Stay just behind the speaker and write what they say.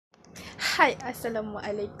Hai,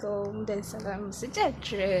 Assalamualaikum dan salam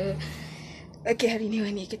sejahtera. Okay, hari ni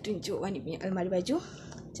Wani akan tunjuk Wani punya almari baju.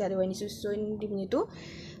 Cara Wani susun dia punya tu,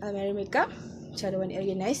 almari makeup, cara Wani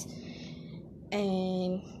organize,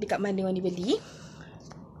 and dekat mana Wani beli.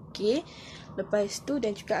 Okay, lepas tu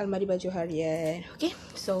dan juga almari baju harian. Okay,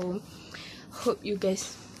 so hope you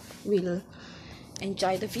guys will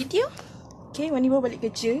enjoy the video. Okay, Wani baru balik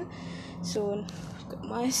kerja, so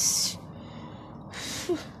kemas.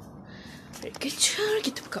 Balik kerja,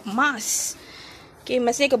 kita buka emas. Okay,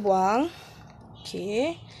 emas ni akan buang.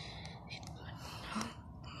 Okay,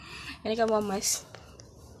 ini akan buang emas.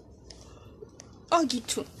 Oh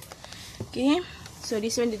gitu. Okay, so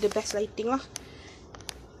this one is the best lighting lah.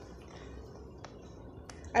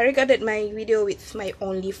 I recorded my video with my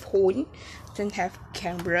only phone, don't have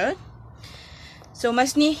camera. So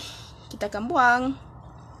emas ni kita akan buang.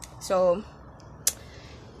 So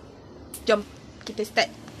jom kita start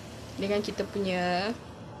dengan kita punya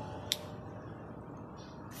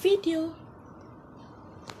video.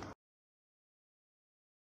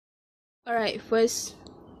 Alright, first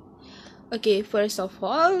of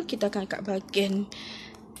all, kita akan kat bahagian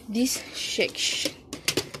this section.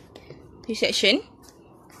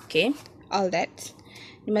 Okay, all that.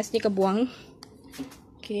 Ni mas ni akan buang.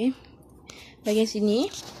 Okay, bahagian sini.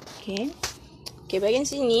 Okay, bahagian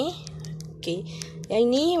sini. Okay, yang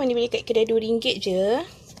ni Wani beli kat kedai RM2 je.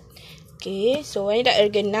 Okay, so Wani dah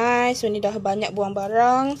organize, Wani dah banyak buang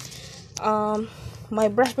barang.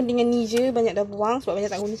 My brush pun tinggal ni je, banyak dah buang sebab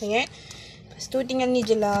banyak tak guna sangat. Lepas tu tinggal ni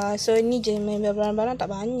je lah. So ni je, main barang-barang tak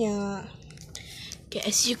banyak. Okay,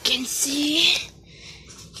 as you can see.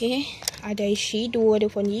 Okay, ada eyeshadow, ada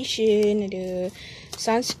foundation, ada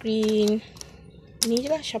sunscreen. Ni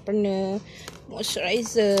je lah, sharpener,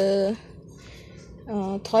 moisturizer,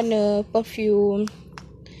 toner, perfume.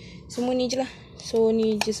 Semua ni je lah. So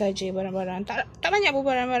ni je saja barang-barang. Tak banyak pun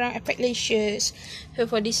barang-barang. Effect lashes. So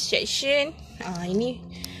for this section, ini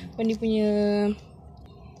Wani punya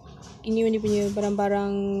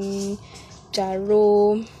barang-barang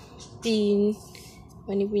jarum, pin.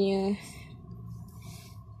 Wani punya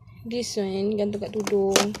this one gantung kat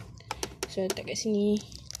tudung. So letak kat sini.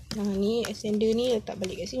 Ni extender ni letak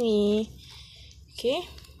balik kat sini. Okay,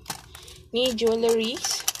 ni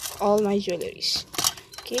jewelries, all my jewelries.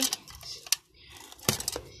 Okay,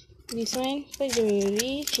 this one for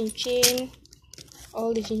jewelry, cincin,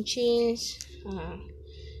 all the cincins.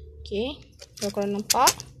 Okay, kalau korang nampak.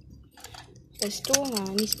 Lepas tu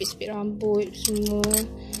ni spek-spek rambut semua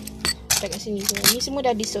letak kat sini. Ni semua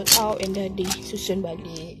dah di sort out and dah disusun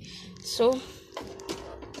balik. So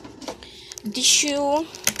tissue,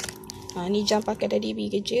 ni jam pakai tadi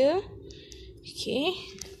pergi kerja. Okay,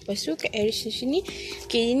 lepas tu kat area sini.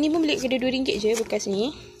 Okay, ni pun beli kedai RM2 je bekas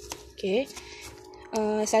ni. Okay,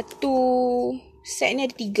 satu set ni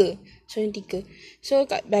ada 3. So ni 3. So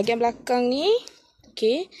kat bahagian belakang ni,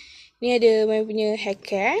 okay, ni ada my punya hair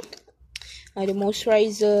care, ada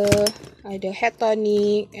moisturizer, ada hair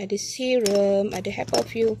tonic, ada serum, ada hair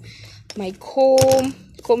perfume, my comb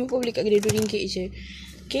pun beli kat kedai RM2 je.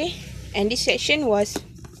 Okay, and this section was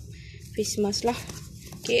face mask lah.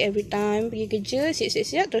 Okay, every time pergi kerja,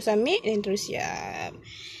 siap-siap terus ambil dan terus siap.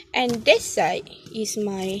 And this side is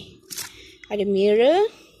my, ada mirror.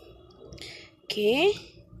 Okay,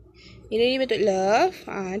 mirror ni betul love.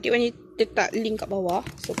 Nanti Wani letak link kat bawah,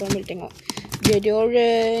 so korang boleh tengok.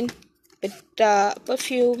 Deodorant, bedak,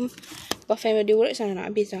 perfume deodorant sana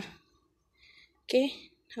nak habis lah.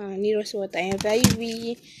 Okay, ni rose water yang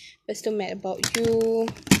Vivi. Lepas tu Mad About You.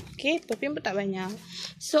 Okay, perfume pun tak banyak.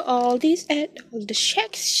 So all this at all the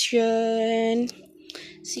section.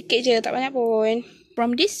 Sikit je, tak banyak pun.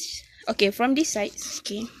 From this side.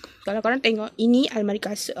 Okay, kalau korang tengok, ini almari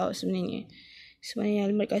kasut sebenarnya. Sebenarnya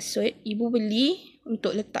almari kasut ibu beli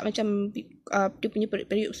untuk letak macam dia punya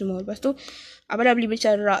periuk semua. Lepas tu abang dah beli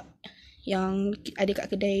macam rak yang ada kat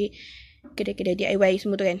kedai DIY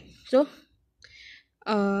semua tu kan. So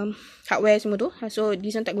hardware semua tu. So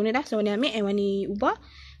this one tak guna dah. So Wani ambil and Wani ubah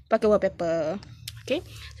pakai wallpaper. Okay,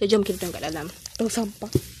 so jom kita tengok kat dalam. Tong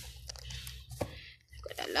sampah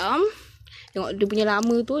kat dalam. Tengok dia punya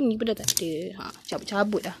lama tu, ni pun dah tak ada.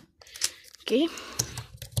 Cabut-cabut dah. Okay,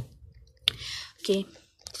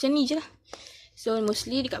 macam ni je lah. So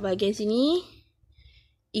mostly dekat bahagian sini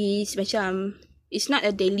is macam, it's not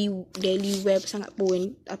a daily wear sangat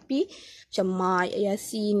pun, tapi macam my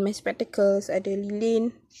Yasin, my spectacles, ada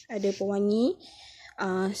lilin, ada pewangi,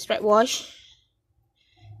 strap wash,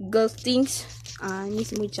 girl things. Ni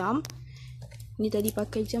semua jam. Ni tadi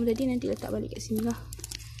pakai jam tadi, nanti letak balik kat sini lah.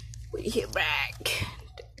 Put it here back.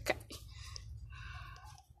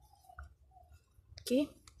 Okay,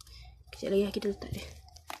 Kejap lagi kita letak dia.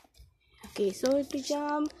 Okay, so itu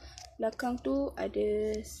jam. Belakang tu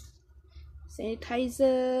ada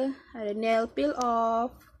sanitizer, ada nail peel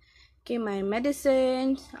off. Okay, my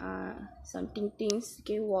medicine, something things,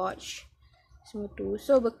 okay, watch. Semua tu.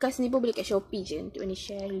 So bekas ni pun boleh kat Shopee je. Untuk ni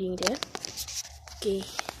share link dia. Okay,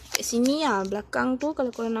 kat sini belakang tu kalau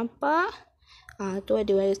korang nampak, tu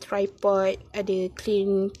ada tripod, ada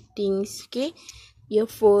clean things, okay,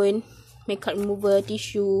 earphone, makeup remover,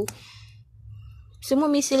 tissue, semua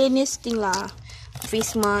miscellaneous thing lah.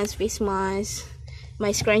 Face mask,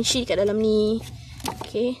 my scrunchie kat dalam ni.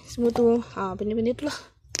 Okay, semua tu benda-benda tu lah.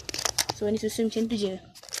 So ni susun macam tu je.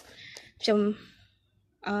 Macam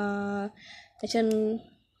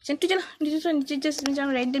tu je lah. Dia susun just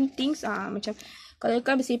macam random things. Macam kalau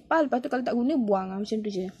kau bersepah, lepas tu kalau tak guna buang, macam tu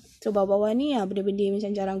je. So bawah-bawah ni benda-benda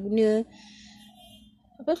macam jarang guna.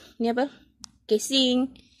 Ni apa?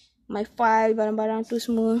 Casing, my file, barang-barang tu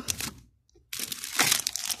semua.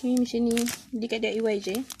 Ni macam ni. Dekat DIY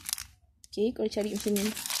je. Okay, kalau cari macam ni.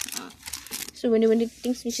 So benda-benda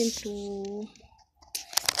things macam tu.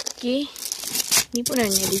 Okay, ni pun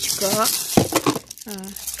ada juga.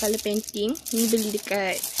 Color painting. Ni beli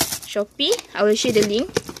dekat Shopee. I will share the link.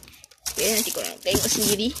 Okay, nanti korang tengok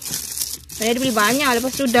sendiri. Saya ada beli banyak.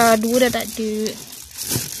 Lepas tu dah 2 dah tak ada.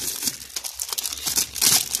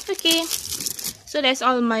 Okay, so that's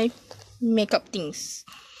all my makeup things.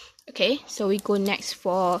 Okay, so we go next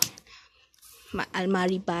for my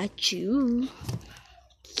almari baju.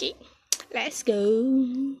 Okay, let's go.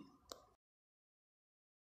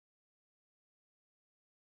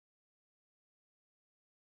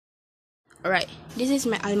 Alright, this is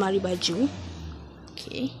my almari baju.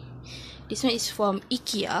 Okay, this one is from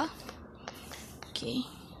IKEA. Okay,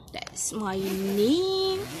 that's my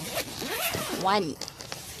name. WANIE.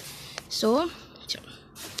 So, macam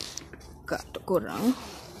kat untuk korang.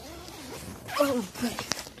 Oh my.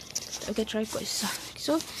 Okay, tripod susah.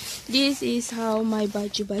 So, this is how my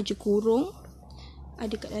baju-baju kurung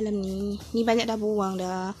ada kat dalam ni. Ni banyak dah buang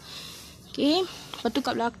dah. Okay, lepas tu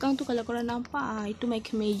kat belakang tu kalau korang nampak, itu my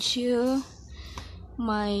kemeja.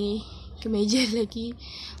 My kemeja lagi.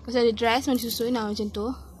 Pasal ada dress mana susun macam tu.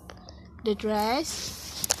 The dress.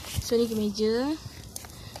 So ni kemeja.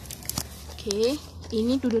 Okay,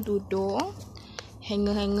 ini tudung-tudung.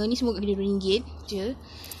 Hanger-hanger ni semua kat RM2 je.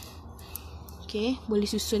 Okay, boleh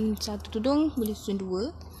susun satu tudung, boleh susun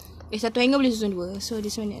 2. Satu hanger boleh susun 2. So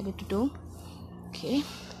this one ni ada tudung. Okay,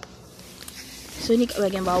 so ni kat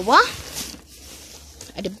bahagian bawah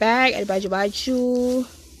ada bag, ada baju-baju,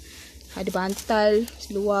 ada bantal,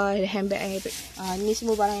 seluar, ada handbag. Ni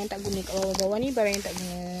semua barang yang tak guna. Kat bawah-bawah ni barang yang tak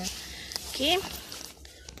guna. Okay,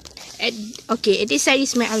 at this side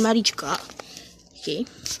is my almari juga. Okay,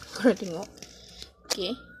 korang tengok.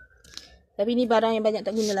 Okay, tapi ni barang yang banyak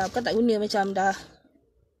tak guna lah. Bukan tak guna, macam dah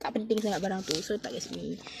tak penting sangat barang tu. So tak kat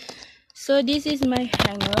sini. So this is my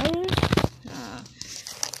hanger,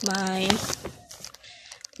 my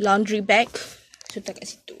laundry bag. So tak kat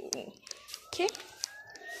situ. Okay.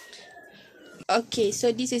 Okay,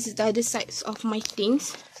 so this is the other sides of my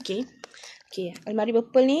things. Okay. Okay, almari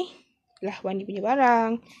purple ni lah WANIE punya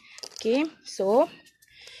barang. Okay, so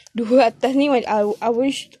 2 atas ni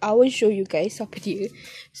I will show you guys apa dia.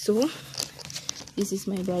 So this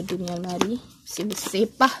is my brother punya almari.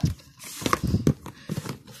 Sepah.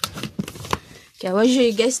 Okay, I will show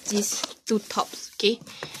you guys these 2 tops. Okay,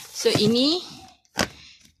 so ini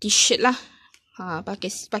t-shirt lah.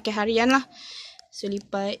 Pakai harian lah. So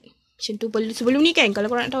lipat macam tu. Sebelum ni kan, kalau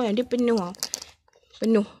korang nak tahu yang dia penuh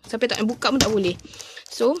penuh. Sampai tak nak buka pun tak boleh.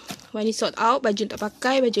 So WANIE sort out baju tak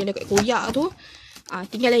pakai, baju yang dah koyak tu.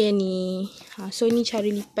 Tinggal lah yang ni. So ni cara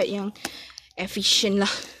lipat yang efficient lah.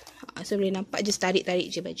 So boleh nampak je, tarik-tarik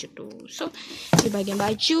je baju tu. So ni bahagian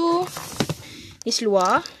baju. Ni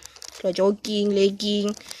seluar jogging, legging,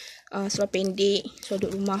 seluar pendek, seluar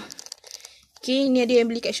duduk rumah. Okay, ni ada yang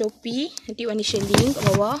beli kat Shopee. Nanti WANIE share link kat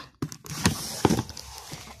bawah.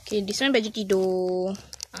 Okay, this one baju tidur.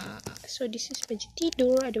 So this is baju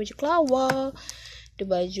tidur. Ada baju kelawar, ada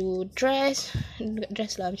baju dress.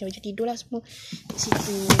 Dress lah, macam baju tidur lah semua di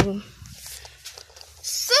situ.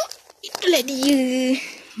 So itulah dia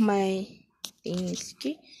my things.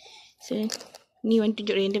 Okay, so ni WANIE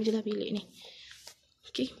tunjuk random je lah bilik ni.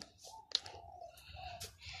 Okay,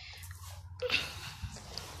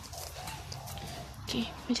 okay,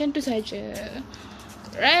 macam tu saja.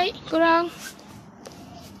 Right, korang?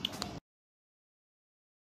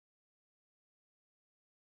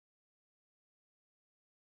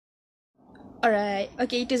 Alright,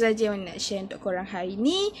 okay, itu saja yang nak share untuk korang hari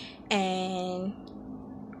ni. And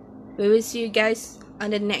We will see you guys on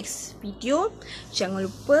the next video. Jangan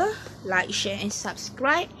lupa like, share and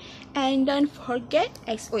subscribe. And don't forget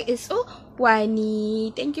XOXO WANIE.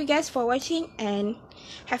 Thank you guys for watching and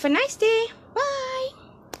have a nice day. Bye.